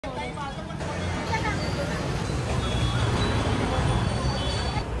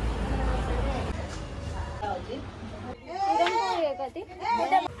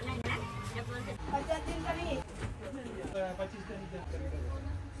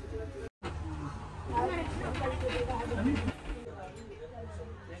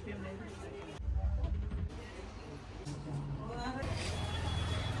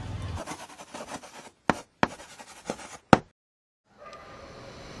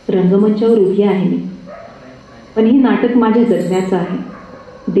रंगमंचावर उभी आहे मी, पण हे नाटक माझ्या जगण्याचं आहे.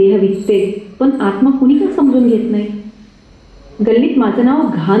 देह विकते, पण आत्मा कुणी का समजून घेत नाही. गल्लीत माझं नाव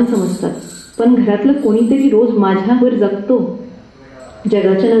घाण समजतात, पण घरातलं कोणीतरी रोज माझ्यावर जगतो.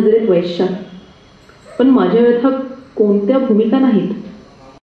 जगाच्या नजरेत वैश्यात, पण माझ्या व्यथा कोणत्या भूमिका नाहीत.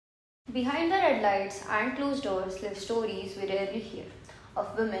 Behind the red lights and closed doors live stories we rarely hear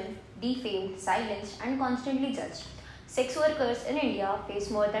of women defamed, silenced, and constantly judged. Sex workers in India face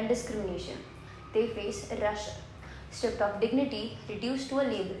more than discrimination. They face erasure, stripped of dignity, reduced to a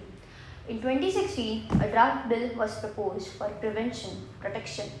label. In 2016, a draft bill was proposed for prevention,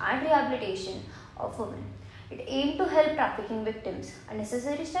 protection, and rehabilitation of women. It aimed to help trafficking victims. A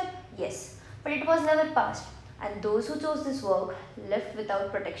necessary step? Yes, but it was never passed, and those who chose this work left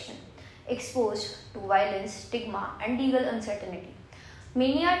without protection, exposed to violence, stigma, and legal uncertainty.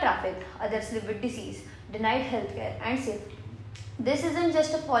 Many are trafficked, others live with disease, denied healthcare and safety. This isn't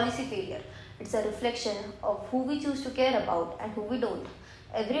just a policy failure, it's a reflection of who we choose to care about and who we don't.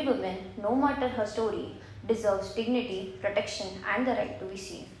 Every woman, no matter her story, deserves dignity, protection, and the right to be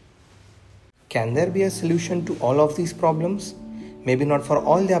seen. Can there be a solution to all of these problems? Maybe not for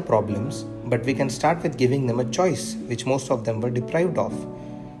all their problems, but we can start with giving them a choice, which most of them were deprived of.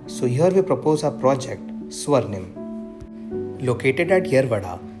 So here we propose our project, Swarnim. Located at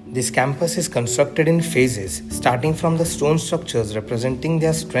Yerwada, this campus is constructed in phases, starting from the stone structures representing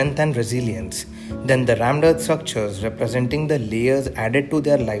their strength and resilience, then the rammed earth structures representing the layers added to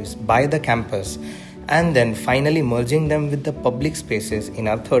their lives by the campus, and then finally merging them with the public spaces in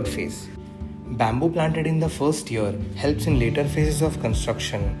our third phase. Bamboo planted in the first year helps in later phases of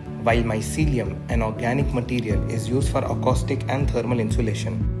construction, while mycelium, an organic material, is used for acoustic and thermal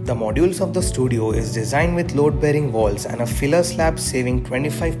insulation. The modules of the studio is designed with load-bearing walls and a filler slab saving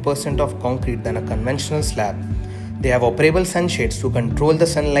 25% of concrete than a conventional slab. They have operable sunshades to control the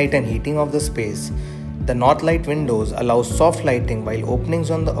sunlight and heating of the space. The north light windows allow soft lighting while openings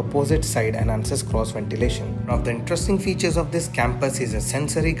on the opposite side enhances cross ventilation. One of the interesting features of this campus is a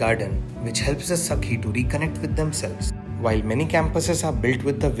sensory garden, which helps the Sakhi to reconnect with themselves. While many campuses are built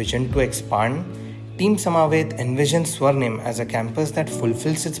with the vision to expand, Team Samavet envisions Swarnim as a campus that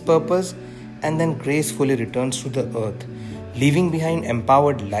fulfills its purpose and then gracefully returns to the earth, leaving behind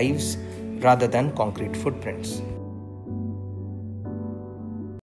empowered lives rather than concrete footprints.